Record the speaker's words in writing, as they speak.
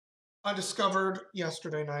I discovered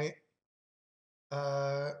yesterday night,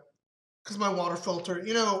 because my water filter,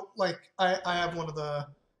 you know, like I have one of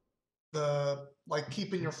the like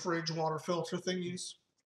keeping your fridge water filter thingies,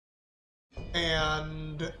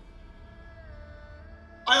 and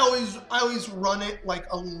I always run it like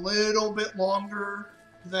a little bit longer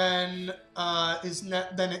than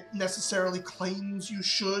than it necessarily claims you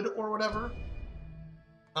should or whatever.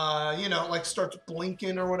 You know, like starts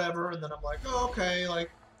blinking or whatever, and then I'm like, oh, okay, like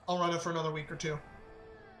I'll run it for another week or two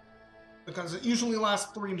because it usually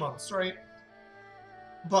lasts 3 months, right?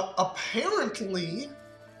 But apparently,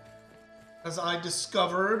 as I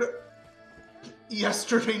discovered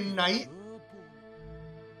yesterday night,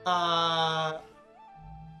 uh,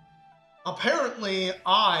 apparently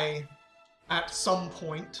I, at some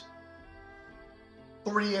point,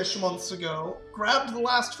 3-ish months ago, grabbed the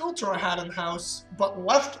last filter I had in the house, but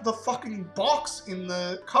left the fucking box in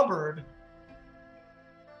the cupboard,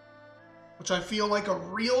 which I feel like a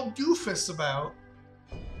real doofus about.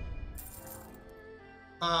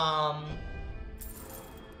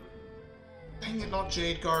 Dang it, not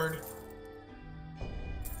Jade Guard.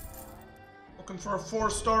 Looking for a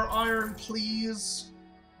 4-star iron, please.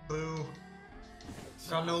 Boo.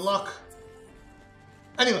 Got no luck.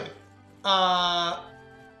 Anyway,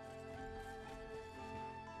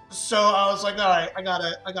 so I was like, all right, I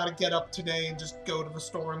gotta get up today and just go to the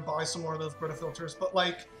store and buy some more of those Brita filters. But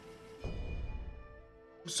like,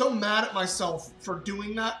 I'm so mad at myself for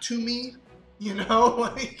doing that to me, you know,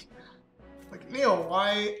 like Neil,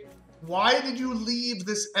 why did you leave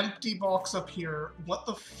this empty box up here? What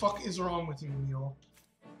the fuck is wrong with you, Neil?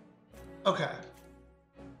 Okay,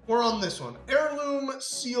 we're on this one. Heirloom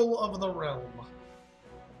Seal of the Realm.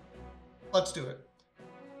 Let's do it.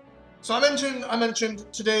 So I mentioned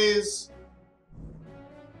today's.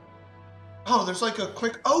 Oh, there's like a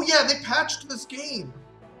quick. Oh yeah, they patched this game.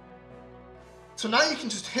 So now you can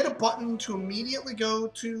just hit a button to immediately go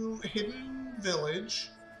to Hidden Village.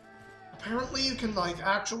 Apparently you can like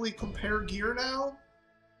actually compare gear now.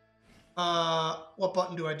 What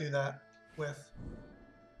button do I do that with?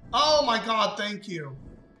 Oh my god, thank you.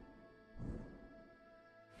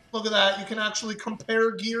 Look at that, you can actually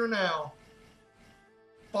compare gear now.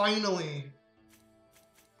 Finally.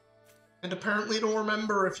 And apparently it'll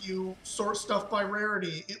remember if you sort stuff by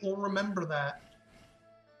rarity, it will remember that.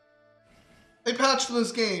 They patched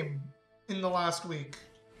this game in the last week.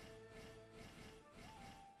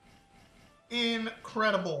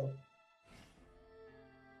 Incredible.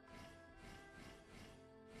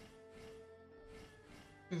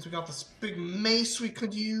 Means we got this big mace we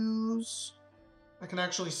could use. I can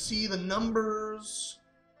actually see the numbers.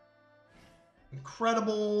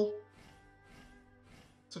 Incredible.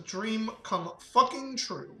 It's a dream come fucking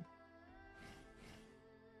true.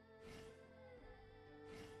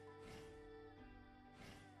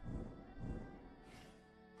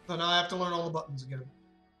 Then I have to learn all the buttons again.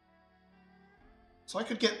 So I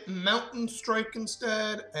could get Mountain Strike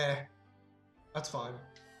instead. That's fine.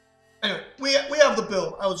 Anyway, we have the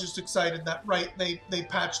build. I was just excited that, right, they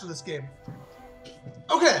patched this game.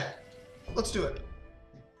 Okay, let's do it.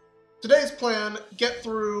 Today's plan, get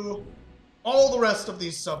through all the rest of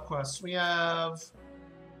these subquests. We have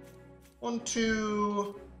 1,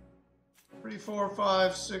 2, 3, 4,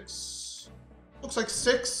 5, 6. Looks like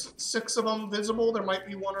six of them visible. There might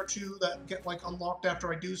be 1 or 2 that get like unlocked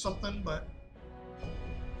after I do something, but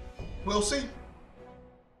we'll see.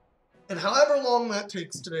 And however long that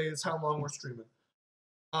takes today is how long we're streaming.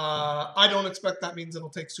 I don't expect that means it'll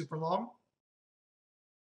take super long.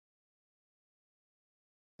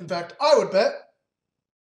 In fact, I would bet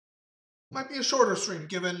it might be a shorter stream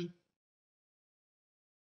given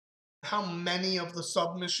how many of the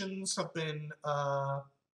submissions have been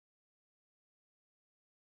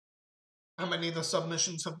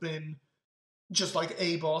just like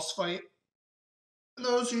a boss fight. And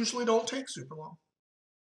those usually don't take super long.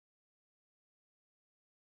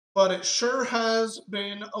 But it sure has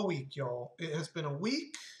been a week, y'all. It has been a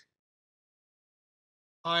week.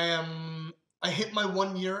 I hit my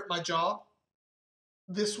 1 year at my job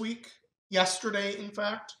this week. Yesterday, in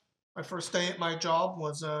fact. My first day at my job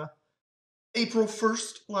was April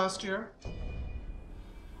 1st last year.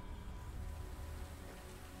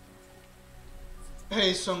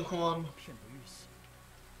 Hey, Sung Kwon.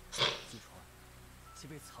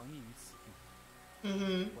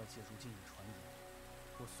 Mm-hmm.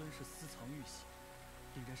 我孙氏私藏玉玺，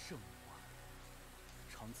应该胜无挂碍。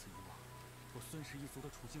长此以往，我孙氏一族的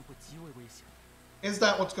处境会极为危险。Is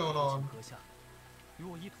that what's going on? 阁下，与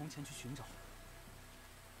我一同前去寻找。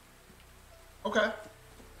Okay.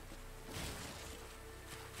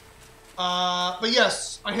 But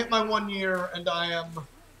yes, I hit my 1 year, and I am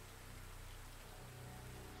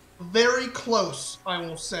very close, I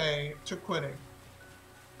will say, to quitting.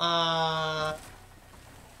 I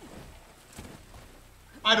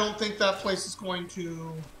don't think that place is going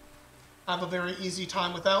to have a very easy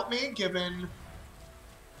time without me, given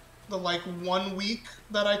the, like, 1 week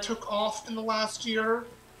that I took off in the last year.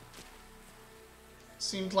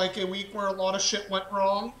 Seemed like a week where a lot of shit went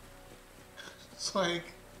wrong. It's like,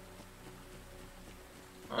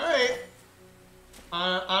 alright.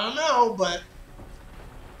 I don't know, but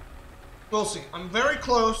we'll see. I'm very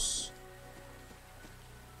close.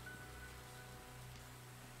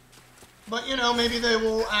 But, you know, maybe they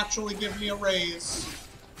will actually give me a raise.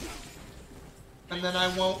 And then I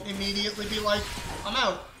won't immediately be like, I'm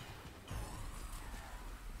out.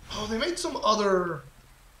 Oh, they made some other...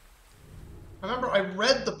 I remember I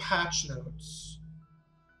read the patch notes.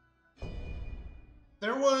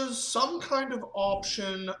 There was some kind of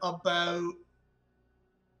option about,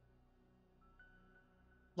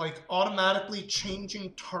 like, automatically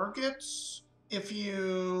changing targets if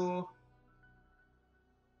you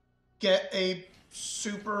get a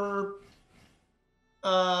super,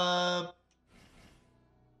 locking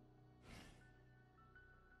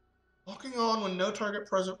on when no target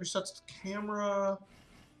present resets the camera.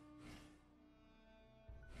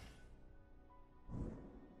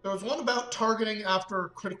 There was one about targeting after a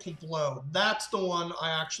critical blow. That's the one I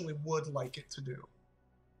actually would like it to do.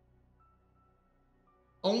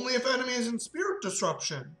 Only if enemy is in spirit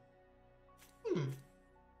disruption.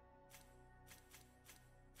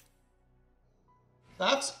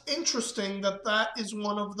 That's interesting that that is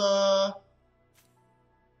one of the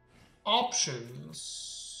options.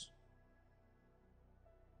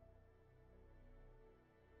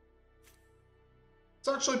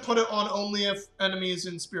 Let's actually put it on only if enemy is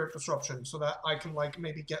in spirit disruption, so that I can, like,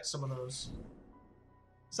 maybe get some of those.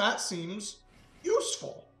 So that seems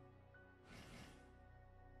useful.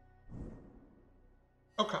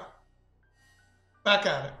 Okay. Back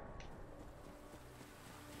at it.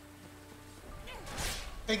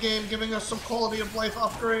 Hey game, giving us some quality of life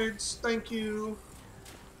upgrades. Thank you.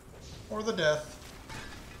 Or the death.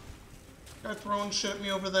 Guy throwing shit at me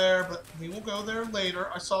over there, but we will go there later.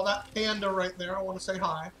 I saw that panda right there. I want to say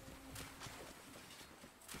hi.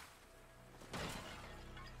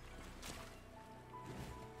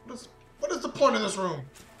 What is the point of this room?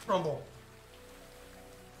 Rumble.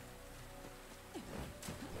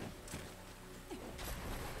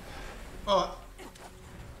 Oh.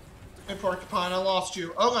 Hey, Porcupine, I lost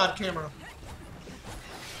you. Oh god, camera.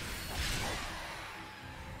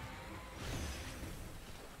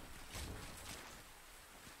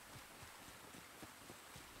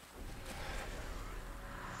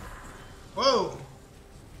 Whoa!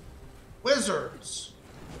 Wizards!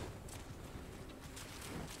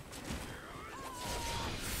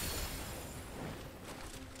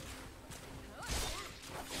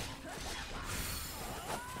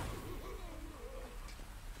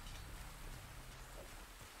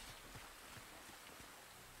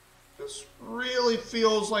 This really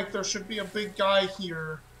feels like there should be a big guy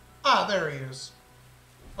here. Ah, there he is.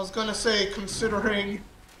 I was gonna say, considering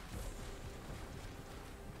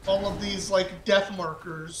all of these, like, death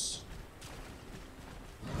markers.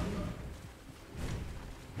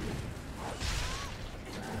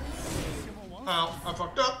 Ow, I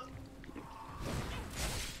fucked up.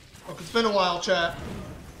 Look, it's been a while, chat.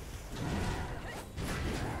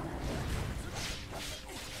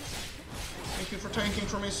 Thank you for tanking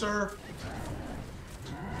for me, sir.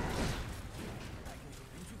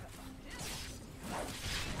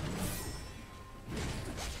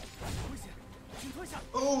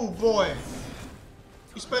 Oh boy.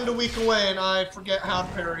 You spend a week away and I forget how to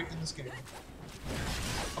parry in this game.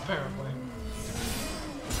 Apparently.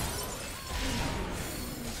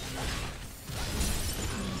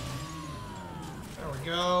 There we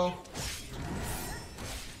go.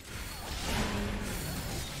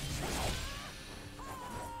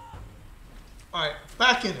 Alright,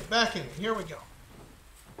 back in it, back in it. Here we go.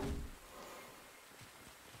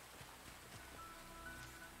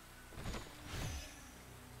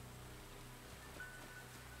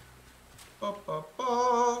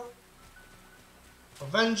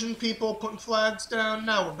 Avenging people, putting flags down,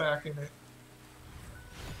 now we're back in it.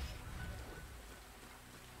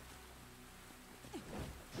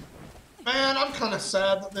 Man, I'm kind of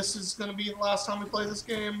sad that this is going to be the last time we play this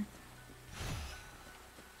game.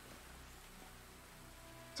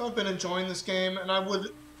 So I've been enjoying this game, and I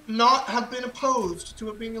would not have been opposed to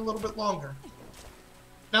it being a little bit longer.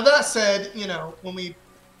 Now that said, you know, when we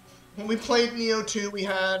played Neo 2, we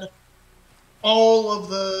had all of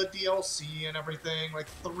the DLC and everything, like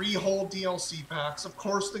 3 whole DLC packs. Of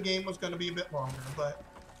course, the game was going to be a bit longer,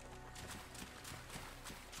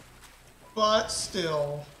 but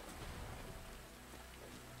still.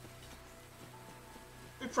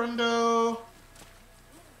 Hey, friendo.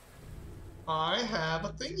 I have a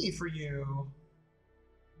thingy for you.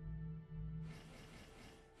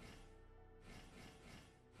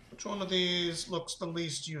 Which one of these looks the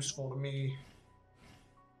least useful to me?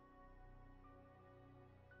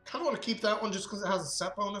 Kind of want to keep that one just because it has a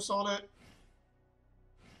set bonus on it.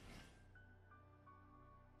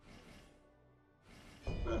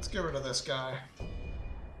 Let's get rid of this guy.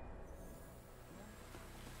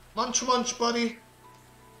 Munch, munch, buddy.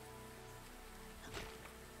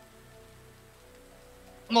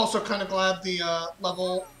 I'm also kind of glad the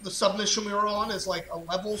the submission we were on is like a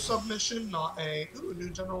level submission, not a, ooh, new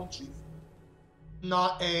General Chief.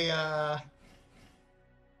 Not a,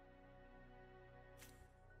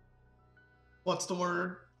 what's the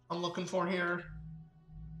word I'm looking for here?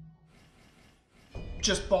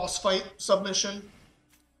 Just boss fight submission.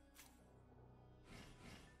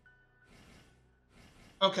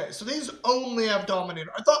 Okay, so these only have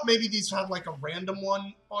Dominator. I thought maybe these had like a random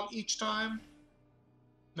one on each time.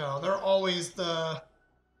 No, they're always the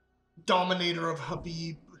Dominator of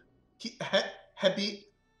Habib. Hebei?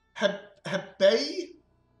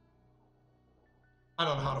 I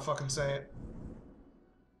don't know how to fucking say it.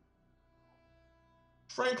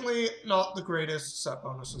 Frankly, not the greatest set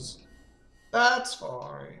bonuses. That's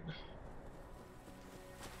fine.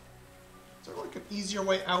 Is there like an easier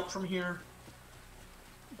way out from here?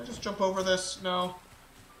 Can I just jump over this? No.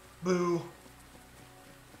 Boo.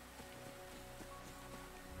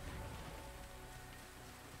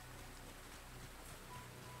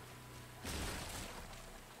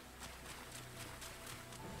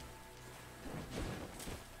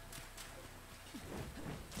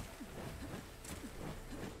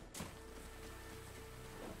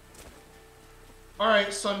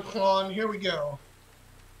 Alright, Sun Quan, here we go.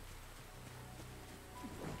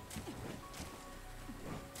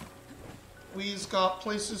 We've got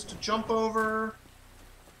places to jump over.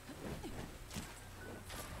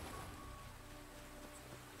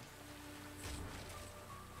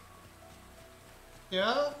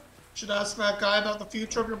 Yeah? Should ask that guy about the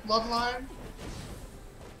future of your bloodline.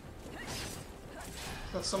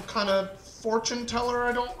 That's some kind of fortune teller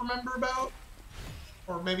I don't remember about.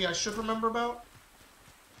 Or maybe I should remember about.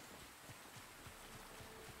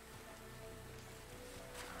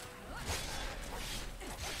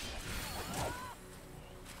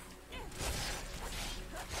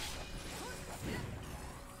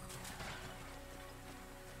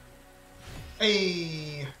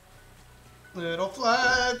 A little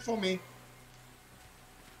flag for me.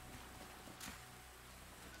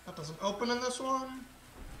 That doesn't open in this one.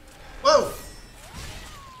 Whoa!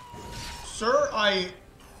 Sir, I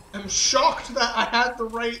am shocked that I had the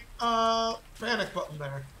right panic button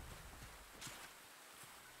there.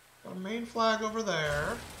 Got a main flag over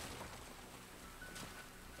there.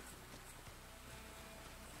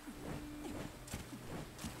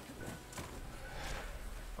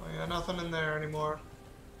 Oh yeah, nothing in there anymore.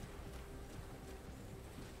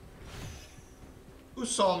 Who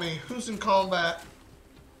saw me? Who's in combat?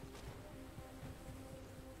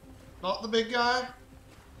 Not the big guy?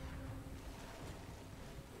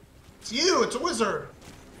 It's you! It's a wizard!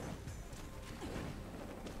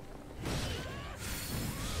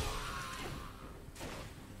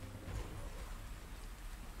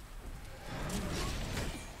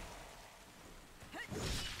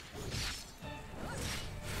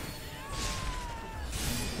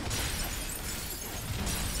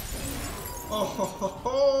 Oh, ho, ho,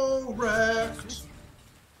 ho, wrecked.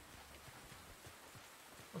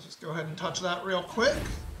 Let's just go ahead and touch that real quick.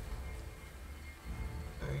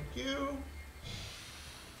 Thank you.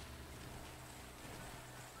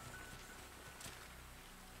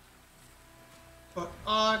 But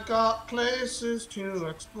I got places to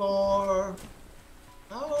explore.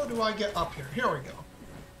 How do I get up here? Here we go.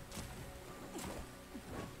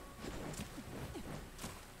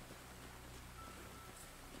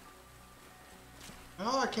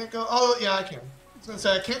 Oh, I can't go. Oh, yeah, I can. I was gonna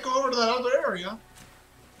say, I can't go over to that other area.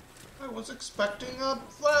 I was expecting a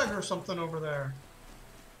flag or something over there.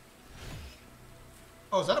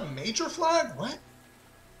 Oh, is that a major flag? What?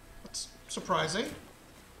 That's surprising.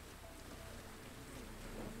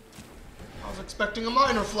 I was expecting a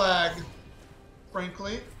minor flag,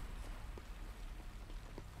 frankly.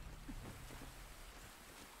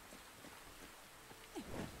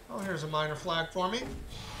 Oh, here's a minor flag for me.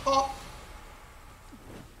 Oh!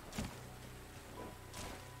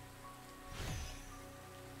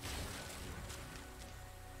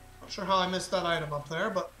 Not sure how I missed that item up there,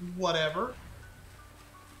 but whatever.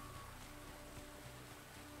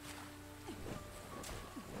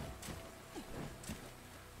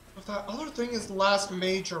 If that other thing is the last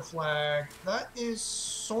major flag, that is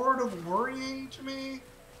sort of worrying to me.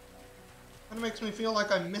 Kind of makes me feel like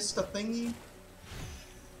I missed a thingy.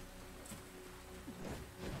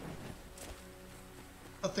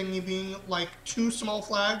 A thingy being like 2 small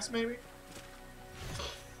flags, maybe?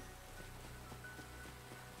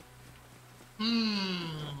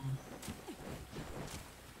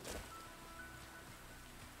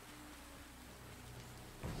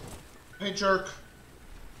 Hey, jerk.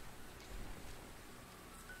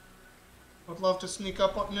 I'd love to sneak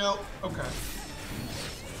up on... No. Okay.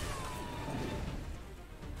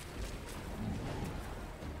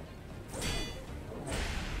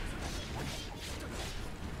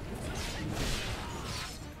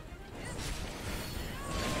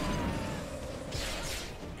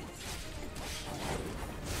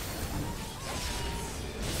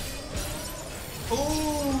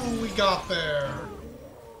 Ooh, we got there.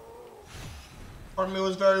 Part of me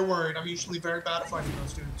was very worried. I'm usually very bad at fighting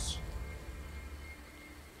those dudes.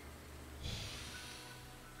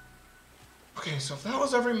 Okay, so if that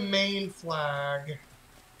was every main flag...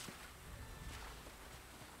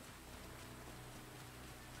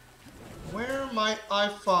 where might I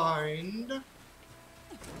find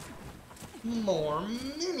more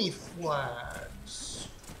mini flags?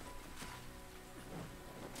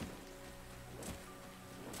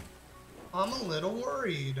 I'm a little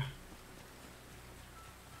worried.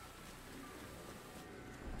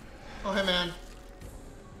 Oh, hey, man.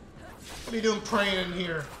 What are you doing praying in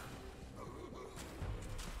here?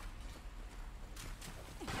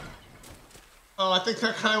 Oh, I think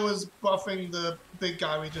that guy was buffing the big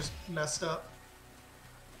guy we just messed up.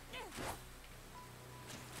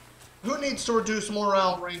 Who needs to reduce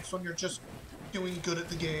morale ranks when you're just doing good at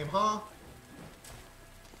the game, huh?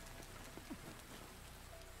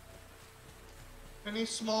 Any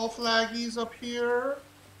small flaggies up here?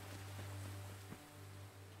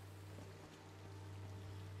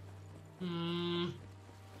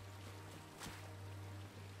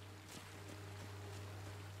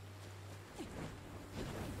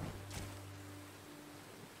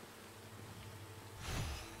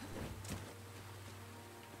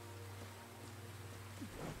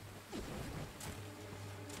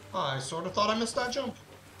 I sort of thought I missed that jump.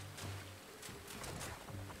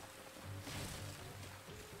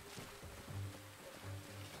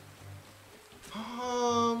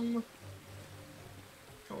 Okay,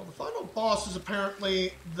 well, the final boss is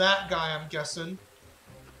apparently that guy, I'm guessing.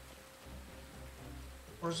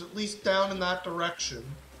 Or is it at least down in that direction?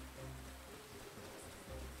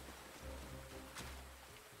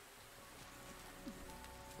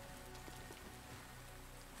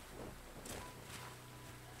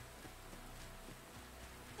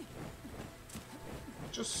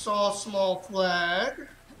 Just saw a small flag.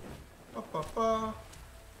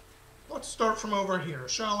 Let's start from over here,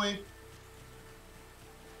 shall we?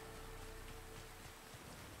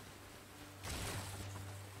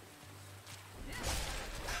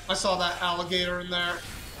 I saw that alligator in there.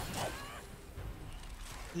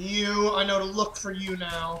 You, I know to look for you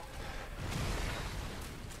now.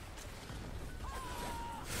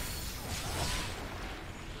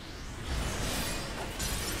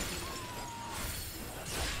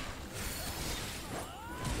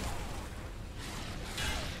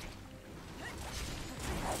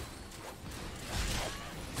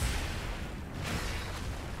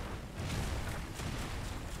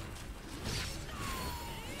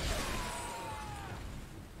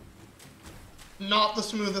 Not the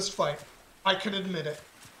smoothest fight. I can admit it.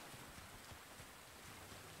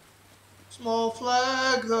 Small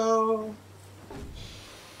flag, though.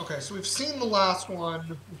 Okay, so we've seen the last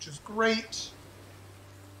one, which is great.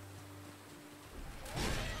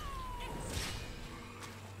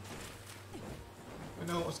 I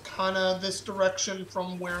know it was kind of this direction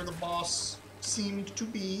from where the boss seemed to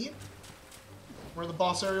be. Where the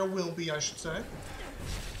boss area will be, I should say.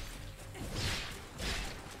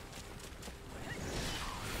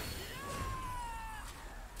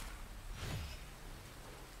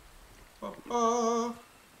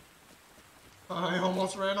 I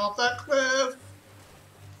almost ran off that cliff.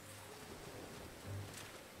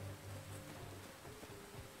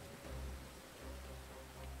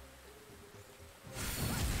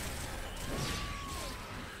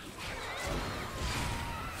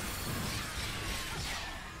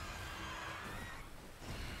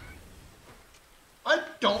 I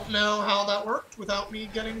don't know how that worked without me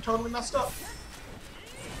getting totally messed up.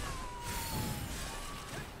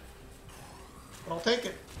 But I'll take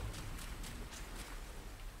it.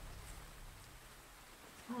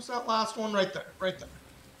 was that last one? Right there. Right there.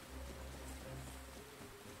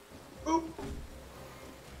 Boop.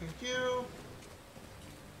 Thank you.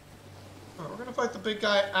 Alright, we're gonna fight the big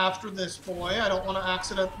guy after this boy. I don't want to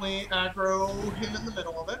accidentally aggro him in the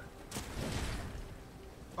middle of it.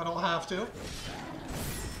 I don't have to.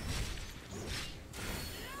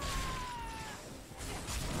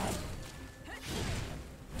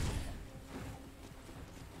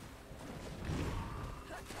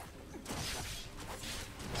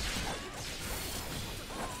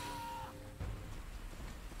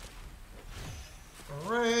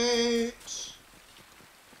 Alright.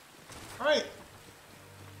 Alright.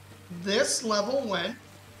 This level went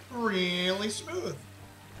really smooth.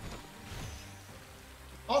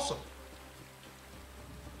 Awesome.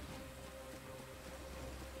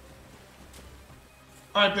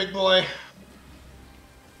 Alright, big boy.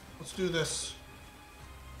 Let's do this.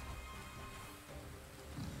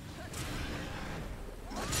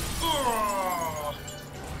 Ugh.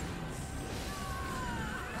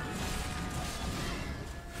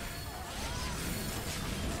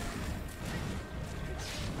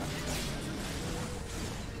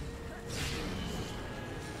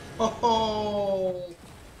 Oh.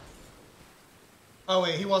 Oh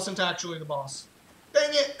wait, he wasn't actually the boss.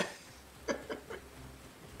 Dang it!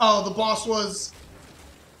 Oh, the boss was...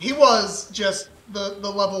 He was just... The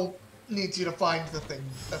level needs you to find the thing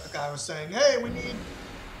that the guy was saying. Hey, we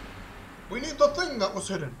need the thing that was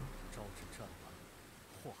hidden.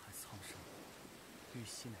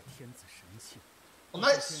 Well,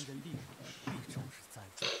 nice.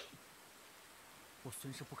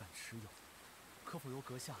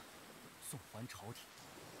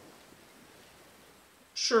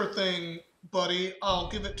 Sure thing, buddy. I'll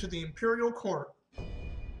give it to the Imperial Court.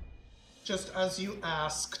 Just as you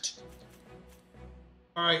asked.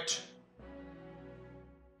 Alright.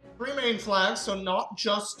 3 main flags, so not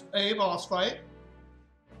just a boss fight.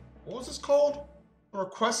 What was this called? A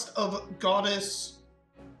request of Goddess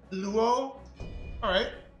Luo?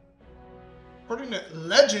 Alright. According to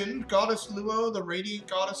legend, Goddess Luo, the radiant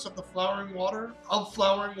goddess of the flowering water.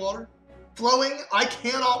 Flowing? I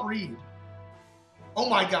cannot read. Oh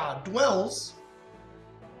my god. Dwells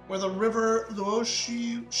where the river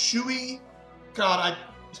Luo-Shui... God,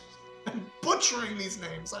 I'm butchering these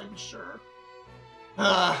names, I'm sure.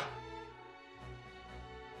 And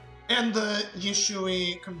the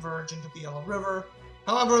Yishui converge into the Yellow River.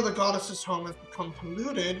 However, the goddess's home has become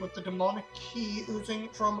polluted with the demonic qi oozing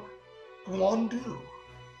from Guandu.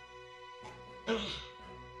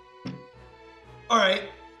 Alright.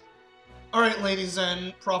 Alright, Lady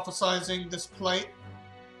Zen, prophesizing this plight.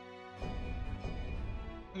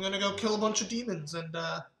 I'm gonna go kill a bunch of demons and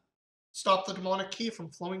stop the demonic qi from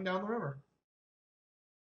flowing down the river.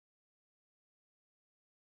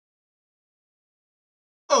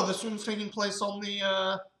 Oh, this one's taking place on the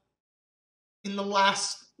in the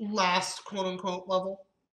last quote-unquote level.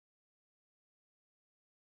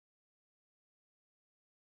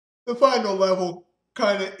 The final level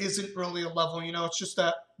kind of isn't really a level, you know, it's just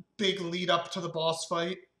that big lead up to the boss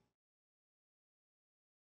fight.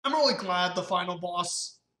 I'm really glad the final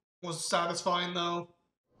boss was satisfying, though.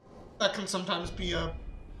 That can sometimes be a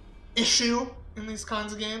issue in these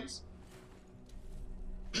kinds of games.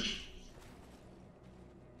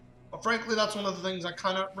 But frankly, that's one of the things I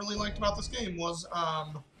kind of really liked about this game was,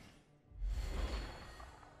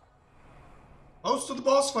 most of the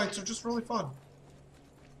boss fights are just really fun.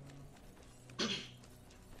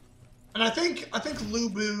 And I think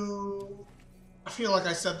Lubu, I feel like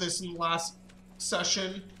I said this in the last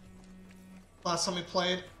session, last time we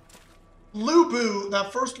played. Lubu,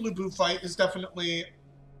 that first Lubu fight is definitely,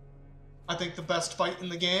 I think, the best fight in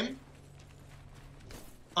the game.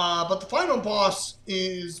 But the final boss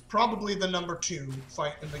is probably the number 2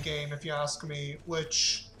 fight in the game, if you ask me,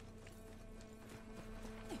 which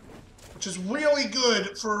is really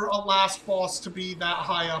good for a last boss to be that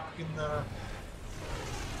high up in the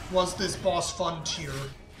was this boss fun tier.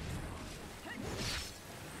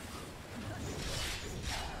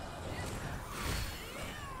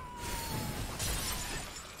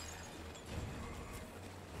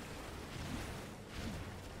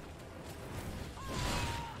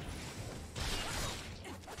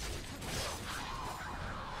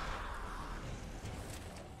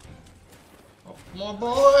 Come on,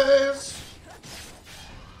 boys!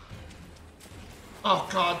 Oh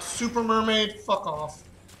god, Super Mermaid, fuck off.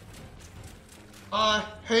 I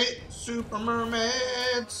hate Super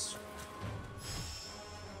Mermaids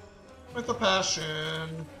with a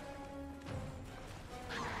passion.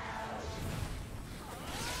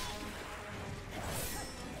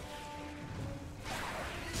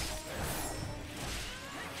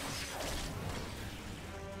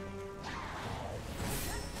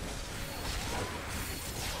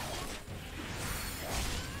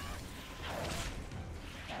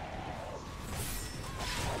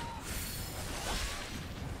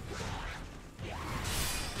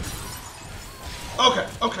 Okay,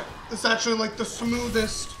 okay. This is actually like the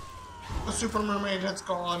smoothest the Super Mermaid has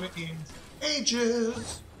gone in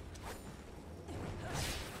ages.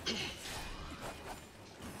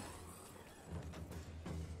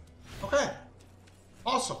 Okay.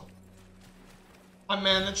 Awesome. I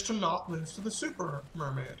managed to not lose to the Super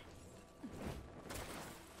Mermaid.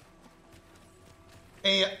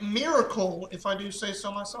 A miracle, if I do say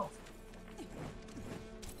so myself.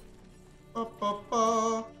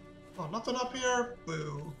 Oh, nothing up here?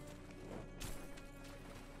 Boo.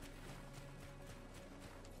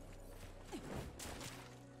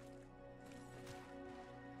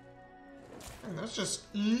 And there's just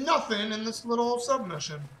nothing in this little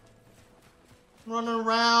submission. Running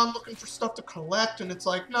around looking for stuff to collect, and it's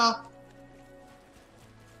like, nah.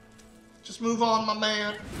 Just move on, my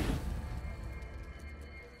man.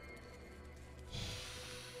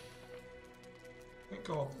 Can't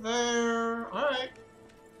go up there. Alright.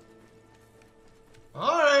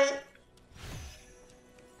 Alright.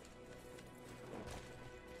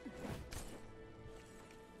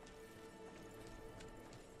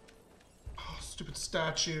 Oh, stupid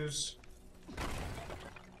statues.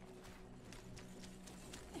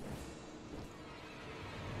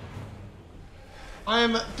 I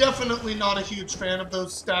am definitely not a huge fan of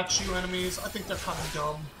those statue enemies. I think they're kind of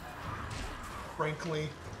dumb, frankly.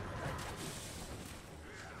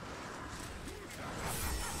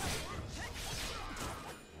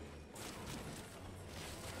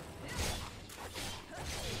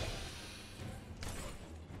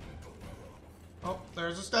 Oh,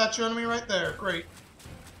 there's a statue enemy right there. Great.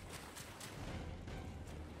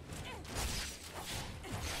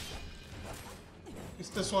 At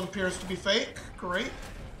least this one appears to be fake. Great.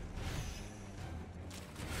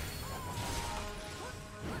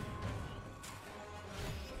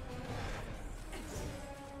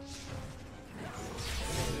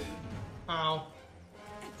 Ow.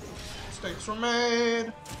 Mistakes were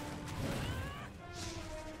made.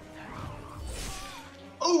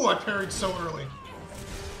 Oh, I parried so early.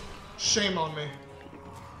 Shame on me.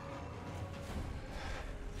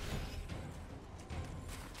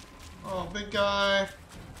 Oh, big guy.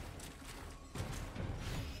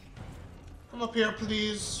 Come up here,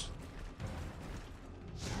 please.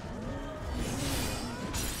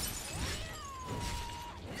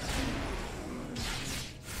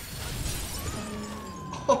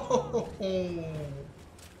 Oh.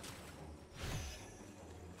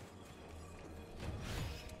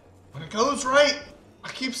 When it goes right, I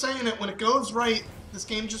keep saying it, when it goes right, this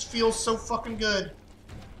game just feels so fucking good.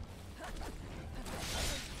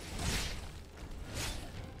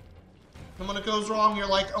 And when it goes wrong, you're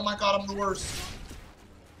like, oh my god, I'm the worst.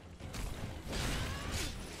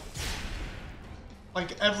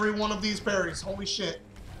 Like every one of these berries, holy shit.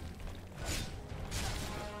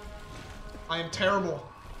 I am terrible.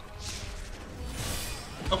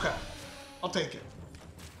 Okay, I'll take it.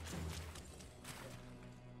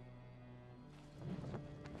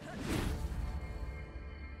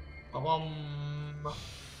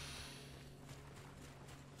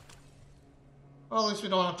 Well, at least we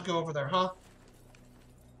don't have to go over there, huh?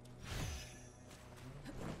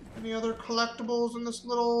 Any other collectibles in this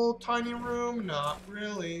little tiny room? Not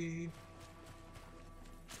really.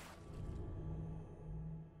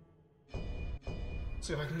 Let's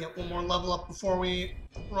see if I can get one more level up before we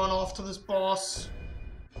run off to this boss.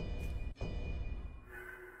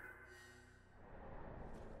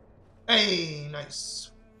 Hey,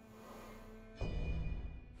 nice.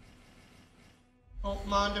 Don't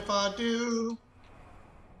mind if I do.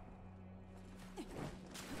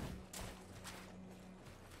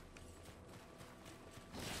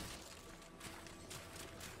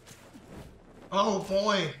 Oh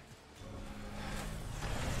boy.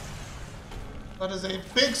 That is a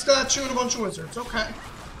big statue and a bunch of wizards. Okay.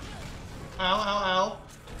 Ow, ow, ow.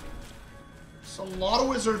 It's a lot of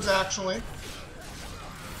wizards, actually.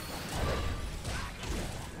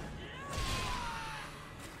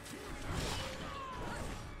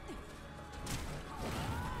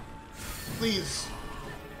 Please.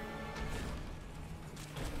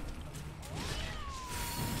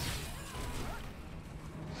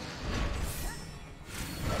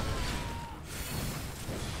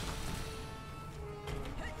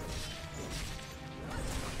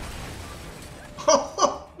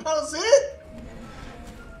 That was it?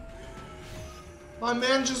 My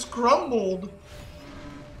man just grumbled.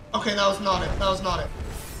 Okay, that was not it. That was not it.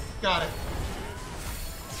 Got it.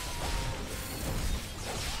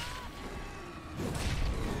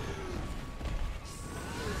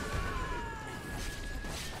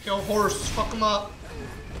 Yo, horse, fuck him up.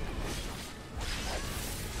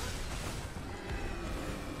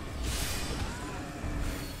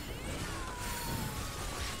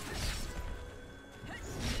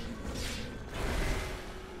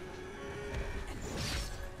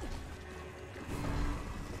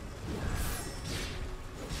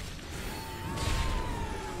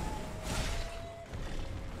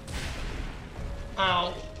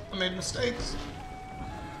 Ow. I made mistakes.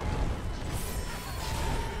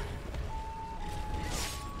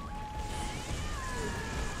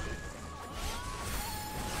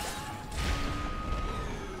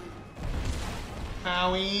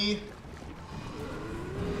 Owie.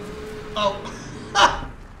 Oh.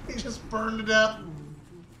 He just burned to death.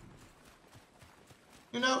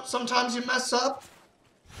 You know, sometimes you mess up,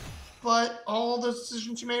 but all the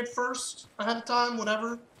decisions you made first, ahead of time,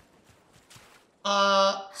 whatever,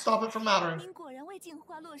 stop it from mattering.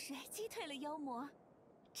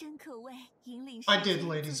 I did,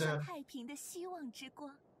 Lady Zen.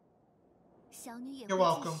 You're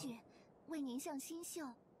welcome.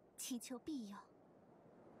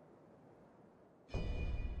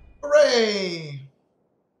 Hooray!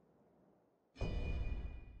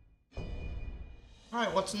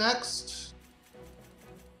 Alright, what's next?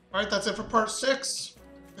 Alright, that's it for part 6.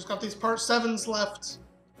 Just got these part 7s left.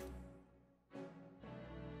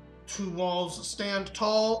 2 walls stand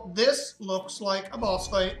tall. This looks like a boss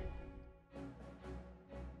fight.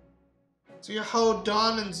 Ziahao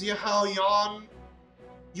Dun and Ziahao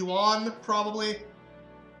Yuan, probably,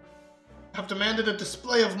 have demanded a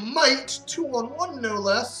display of might, 2-on-1 no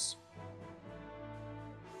less.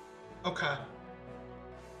 Okay.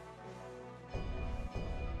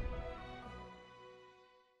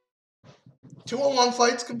 Two-on-one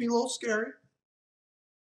fights can be a little scary.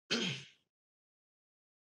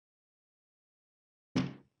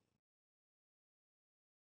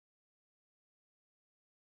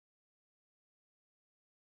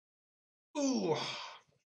 Ooh.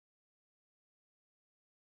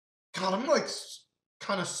 God, I'm like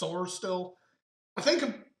kind of sore still. I think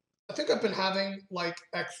I've been having like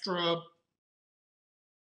extra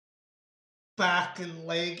back and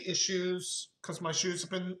leg issues because my shoes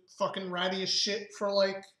have been fucking ratty as shit for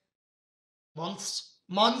like months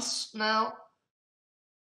now.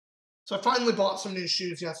 So I finally bought some new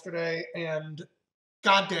shoes yesterday, and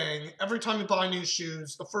god dang, every time you buy new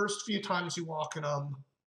shoes, the first few times you walk in them,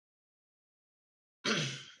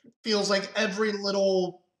 feels like every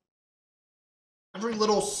little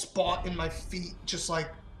spot in my feet just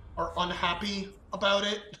like are unhappy about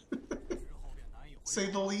it,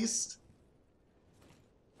 say the least.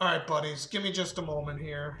 Alright, buddies, give me just a moment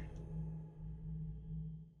here.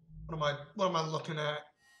 What am I looking at?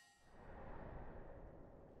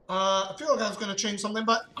 I feel like I was gonna change something,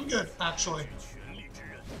 but I'm good, actually.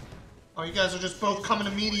 Oh, you guys are just both coming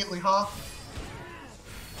immediately, huh?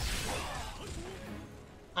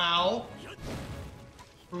 Ow.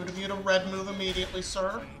 Rude of you to red move immediately,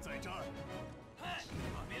 sir.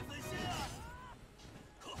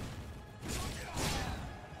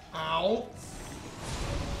 Ow.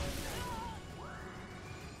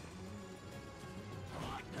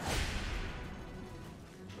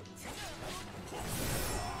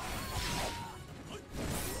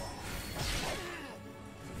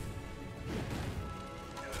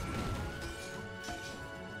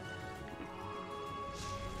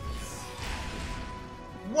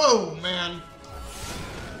 Whoa, man.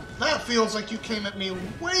 That feels like you came at me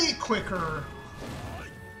way quicker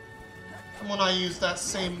than when I used that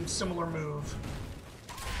same similar move.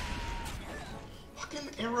 Fucking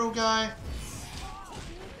arrow guy.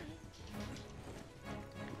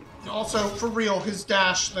 Also, for real, his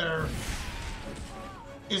dash there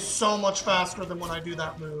is so much faster than when I do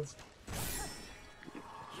that move.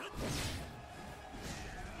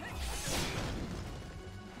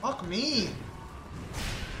 Fuck me.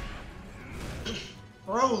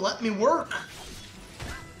 Bro, let me work.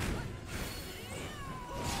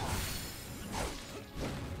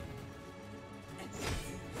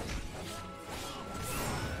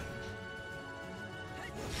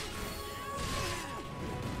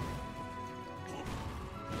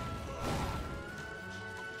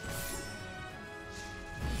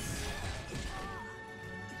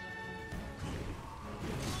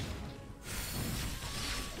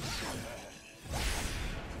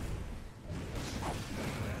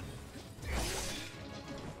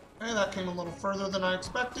 Okay, that came a little further than I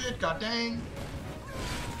expected. God dang.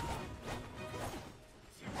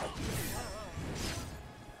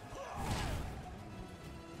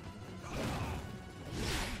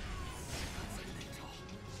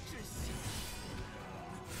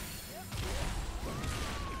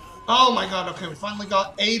 Oh my god, okay, we finally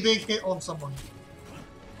got a big hit on someone.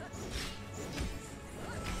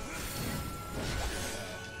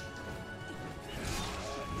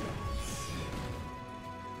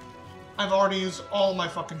 I've already used all my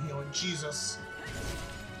fucking healing. Jesus.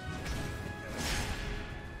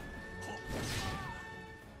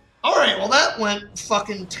 Alright, well that went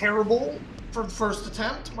fucking terrible for the first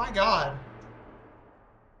attempt. My god.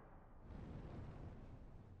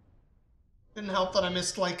 Didn't help that I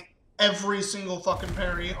missed, like, every single fucking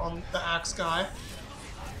parry on the axe guy.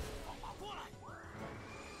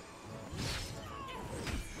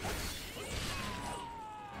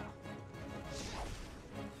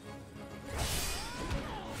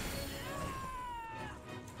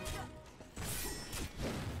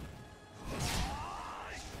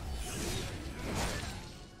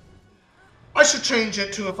 I should change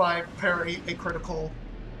it to if I parry a critical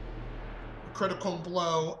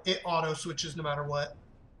blow, it auto switches no matter what.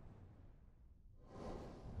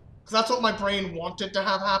 Because that's what my brain wanted to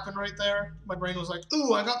have happen right there. My brain was like,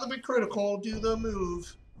 ooh, I got the big critical, do the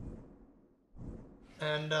move.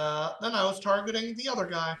 And then I was targeting the other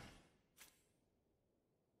guy.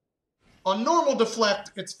 On normal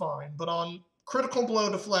deflect, it's fine, but on critical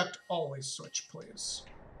blow deflect, always switch, please.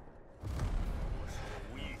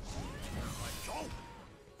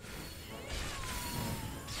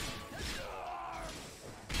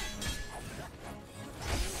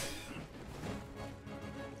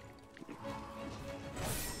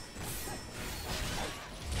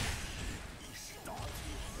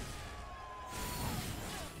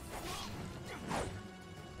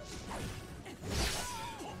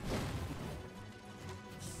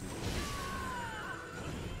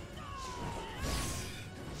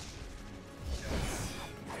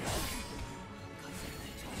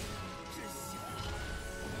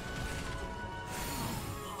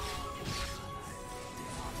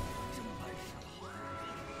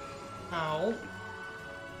 Ow.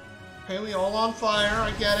 Okay, we all on fire,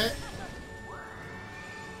 I get it.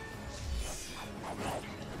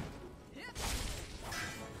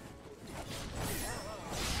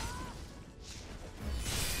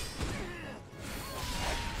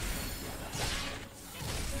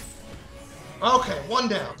 Okay, one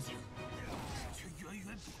down.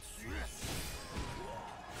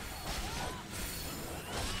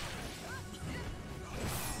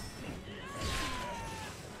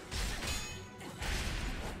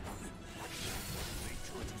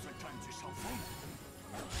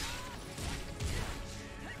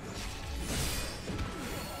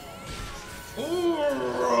 Ooh,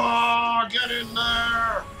 get in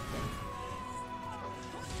there!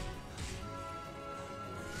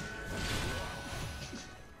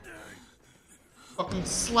 Fucking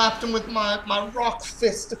slapped him with my rock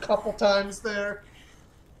fist a couple times there.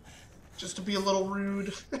 Just to be a little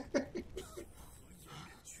rude.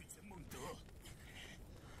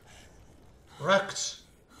 Wrecked.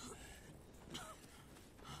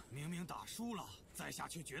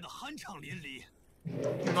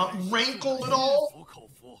 You're not rankled at all?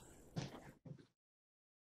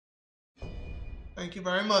 Thank you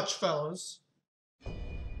very much, fellas.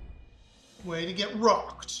 Way to get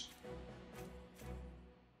rocked.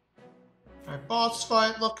 Alright, boss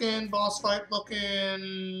fight looking,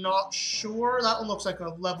 not sure. That one looks like a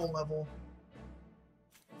level.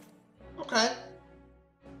 Okay.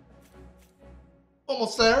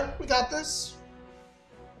 Almost there. We got this.